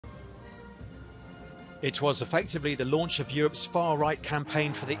It was effectively the launch of Europe's far-right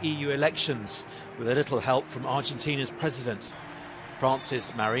campaign for the EU elections, with a little help from Argentina's president.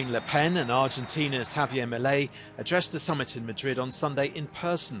 France's Marine Le Pen and Argentina's Javier Milei addressed the summit in Madrid on Sunday in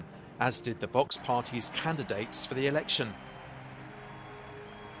person, as did the VOX party's candidates for the election.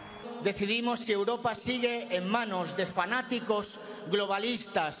 Decidimos que Europa sigue en manos de fanáticos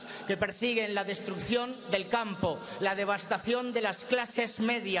globalistas que persiguen la destrucción del campo, la devastación de las clases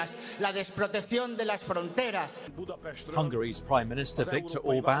medias, la desprotección de las fronteras. Hungary's Prime Minister Viktor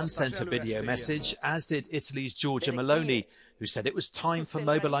Orbán sent a video message, as did Italy's Giorgia Meloni, who said it was time for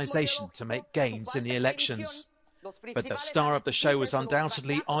mobilisation to make gains in the elections. But the star of the show was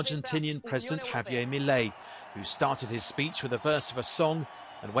undoubtedly Argentinian President Javier Milei, who started his speech with a verse of a song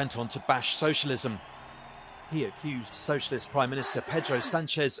and went on to bash socialism. He accused Socialist Prime Minister Pedro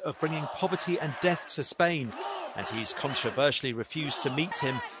Sanchez of bringing poverty and death to Spain, and he's controversially refused to meet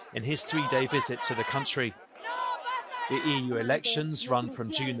him in his three-day visit to the country. The EU elections run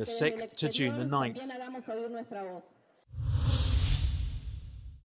from June the 6th to June the 9th.